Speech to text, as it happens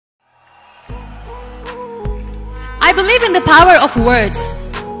I believe in the power of words.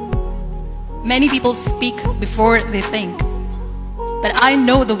 Many people speak before they think. But I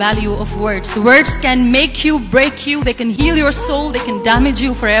know the value of words. The words can make you, break you, they can heal your soul, they can damage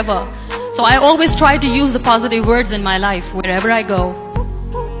you forever. So I always try to use the positive words in my life wherever I go.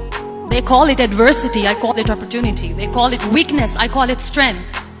 They call it adversity, I call it opportunity. They call it weakness, I call it strength.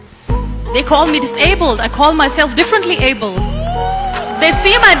 They call me disabled, I call myself differently abled. They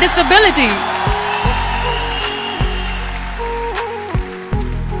see my disability.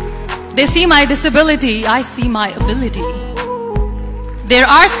 They see my disability, I see my ability. There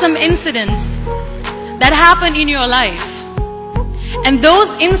are some incidents that happen in your life, and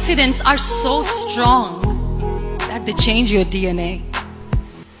those incidents are so strong that they change your DNA.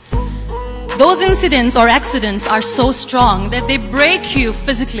 Those incidents or accidents are so strong that they break you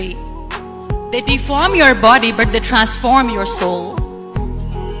physically. They deform your body, but they transform your soul.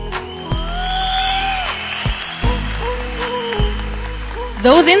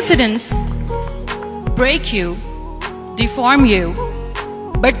 Those incidents break you, deform you,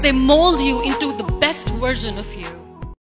 but they mold you into the best version of you.